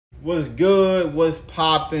What's good? What's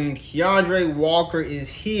popping? Keandre Walker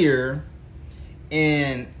is here,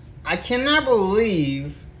 and I cannot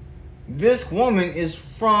believe this woman is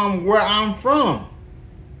from where I'm from.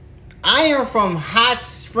 I am from Hot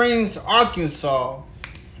Springs, Arkansas,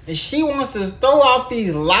 and she wants to throw out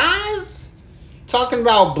these lies talking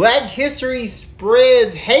about Black history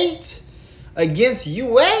spreads hate against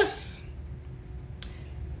U.S.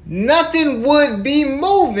 Nothing would be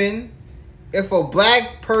moving if a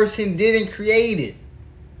black person didn't create it.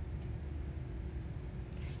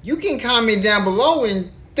 You can comment down below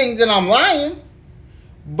and think that I'm lying,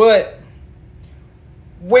 but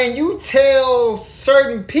when you tell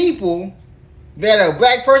certain people that a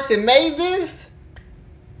black person made this,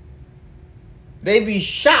 they be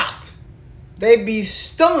shocked. They be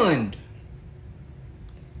stunned.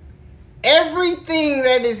 Everything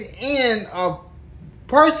that is in a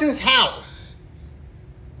person's house,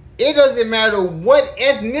 it doesn't matter what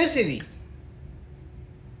ethnicity.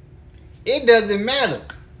 It doesn't matter.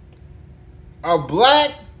 A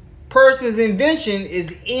black person's invention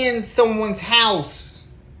is in someone's house.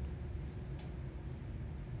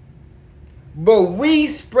 But we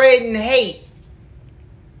spreading hate.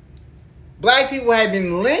 Black people have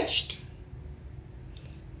been lynched,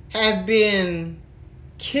 have been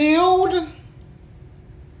killed,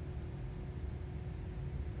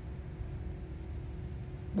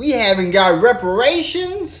 we haven't got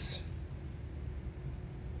reparations,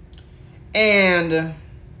 and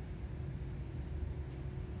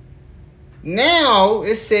now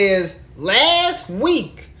it says last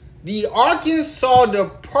week the Arkansas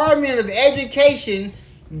Department of Education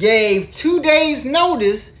gave 2 days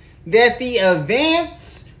notice that the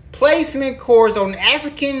advanced placement course on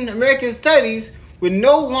African American Studies would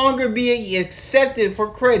no longer be accepted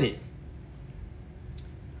for credit.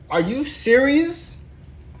 Are you serious?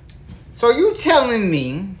 So you telling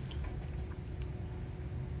me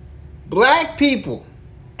black people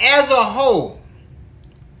as a whole,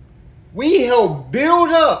 we helped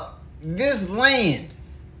build up this land,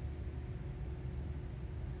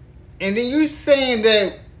 and then you saying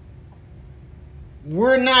that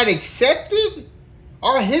we're not accepted?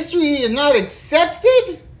 Our history is not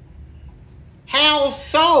accepted? How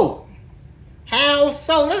so? How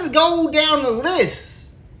so? Let's go down the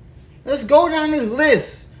list. Let's go down this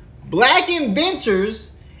list. Black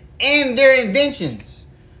inventors and their inventions.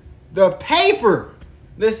 The paper.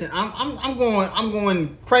 Listen, I'm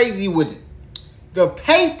going crazy with it. The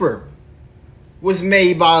paper was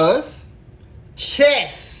made by us.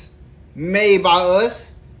 Chess made by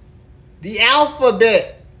us. The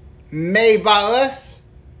alphabet made by us.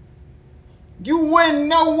 You wouldn't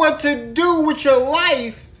know what to do with your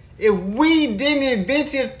life if we didn't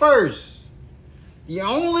invent it first. The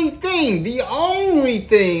only thing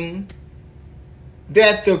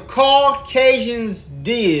that the Caucasians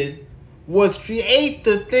did was create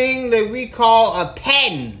the thing that we call a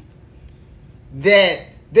patent that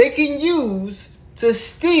they can use to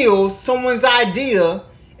steal someone's idea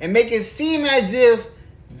and make it seem as if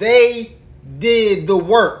they did the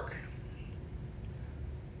work.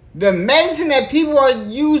 The medicine that people are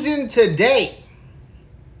using today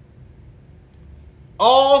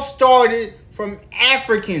all started from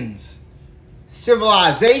Africans.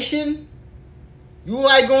 Civilization. You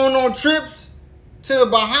like going on trips to the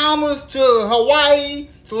Bahamas, to Hawaii,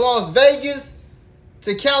 to Las Vegas,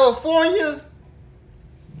 to California?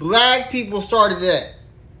 Black people started that.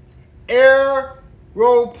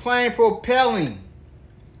 Aeroplane propelling.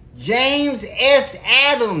 James S.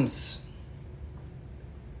 Adams.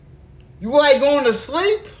 You like going to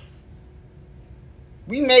sleep?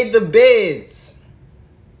 We made the beds.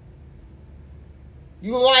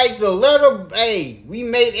 You like the letter A? We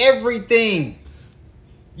made everything.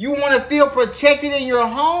 You want to feel protected in your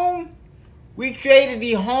home? We created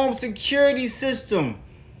the home security system.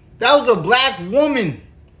 That was a black woman.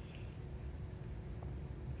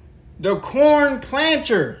 The corn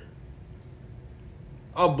planter.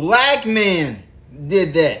 A black man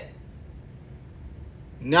did that.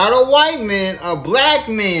 Not a white man, a black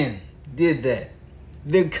man did that.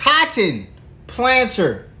 The cotton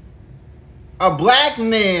planter. A black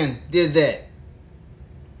man did that.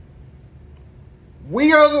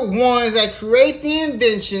 We are the ones that create the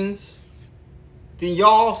inventions, then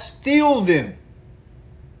y'all steal them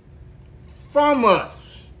from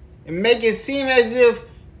us and make it seem as if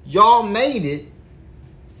y'all made it.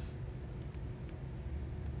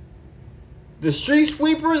 The street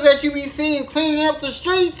sweepers that you be seeing cleaning up the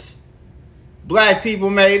streets, black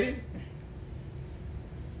people made it.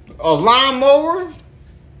 A lawnmower,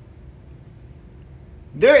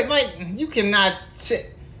 they're like, you cannot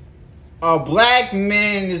sit. A black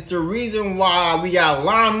man is the reason why we got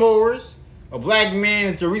lawnmowers. A black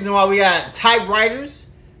man is the reason why we got typewriters.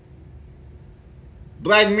 A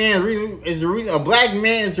black man is the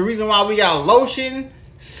reason why we got lotion,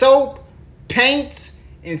 soap, paints,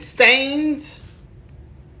 and stains.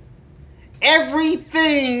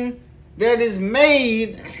 Everything that is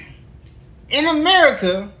made in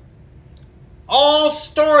America all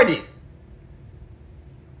started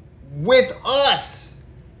with us,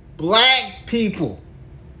 black people.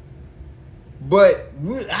 But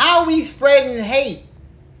how are we spreading hate?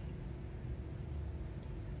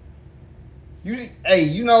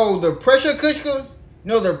 You know the pressure cooker? You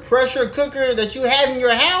know the pressure cooker that you have in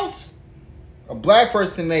your house? A black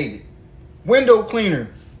person made it. Window cleaner,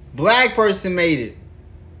 black person made it.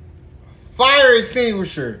 Fire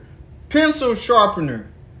extinguisher, pencil sharpener,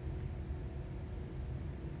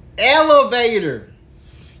 elevator.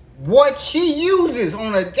 What she uses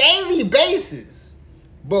on a daily basis.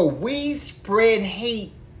 But we spread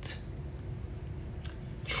hate.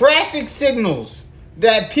 Traffic signals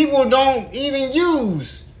that people don't even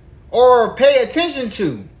use or pay attention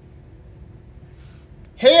to.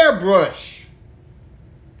 Hairbrush.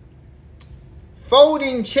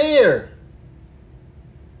 Folding chair.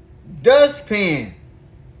 Dustpan.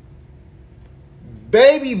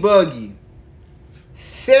 Baby buggy.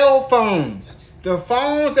 Cell phones. The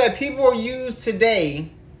phones that people use today,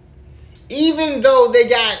 even though they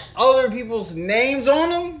got other people's names on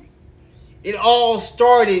them, it all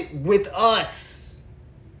started with us.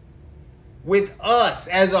 With us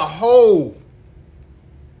as a whole.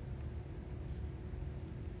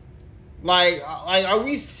 Like, are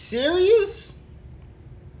we serious?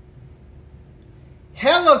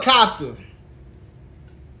 Helicopter.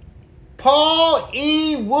 Paul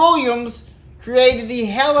E. Williams created the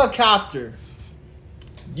helicopter.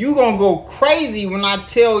 You gonna go crazy when I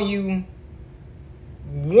tell you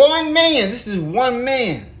one man, this is one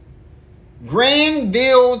man,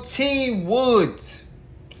 Granville T. Woods.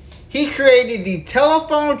 He created the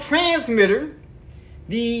telephone transmitter,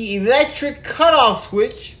 the electric cutoff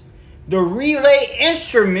switch, the relay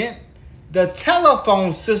instrument, the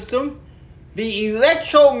telephone system, the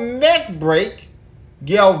electromech brake,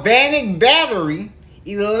 galvanic battery,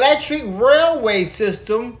 electric railway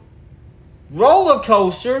system, roller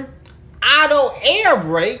coaster, auto air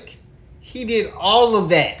brake. He did all of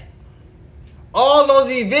that. All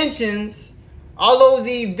those inventions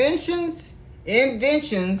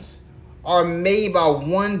are made by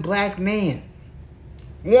one black man.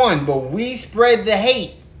 One, but we spread the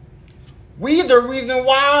hate. We the reason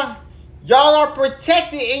why y'all are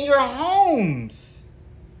protected in your homes.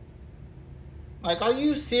 Like, are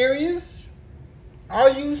you serious? Are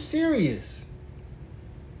you serious?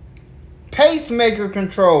 Pacemaker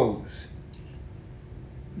controls,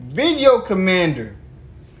 video commander,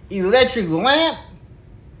 electric lamp,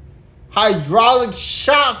 hydraulic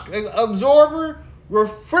shock absorber,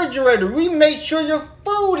 refrigerator. We make sure your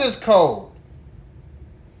food is cold.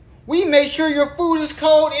 We make sure your food is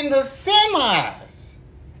cold in the semis.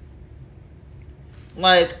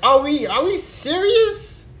 Like, are we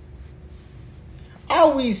serious?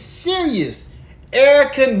 Are we serious? Air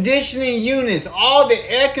conditioning units, all the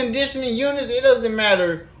air conditioning units, it doesn't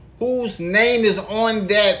matter whose name is on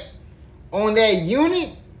that unit,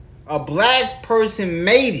 a black person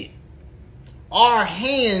made it. Our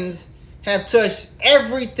hands have touched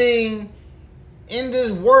everything in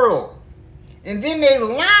this world. And then they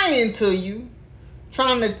lying to you,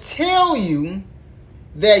 trying to tell you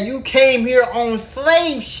that you came here on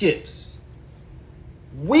slave ships.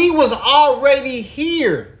 We was already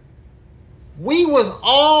here. We was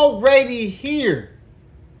already here.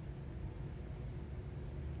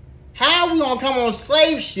 How we gonna come on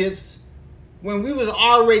slave ships when we was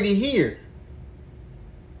already here?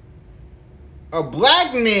 A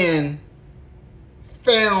black man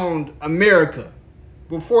found America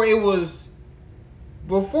before it was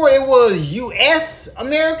U.S.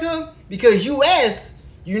 America, because U.S.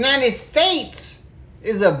 United States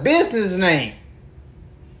is a business name.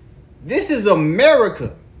 This is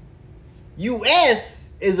America.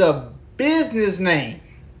 U.S. is a business name.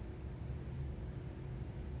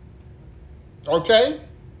 Okay?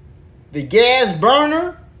 The gas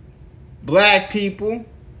burner, black people.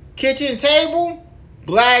 Kitchen table,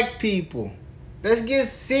 black people. Let's get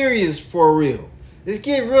serious for real. Let's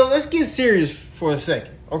get real. Let's get serious for a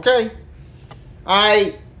second. Okay?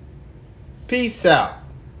 Alright. Peace out.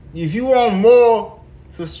 If you want more,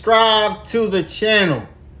 subscribe to the channel.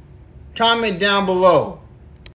 Comment down below.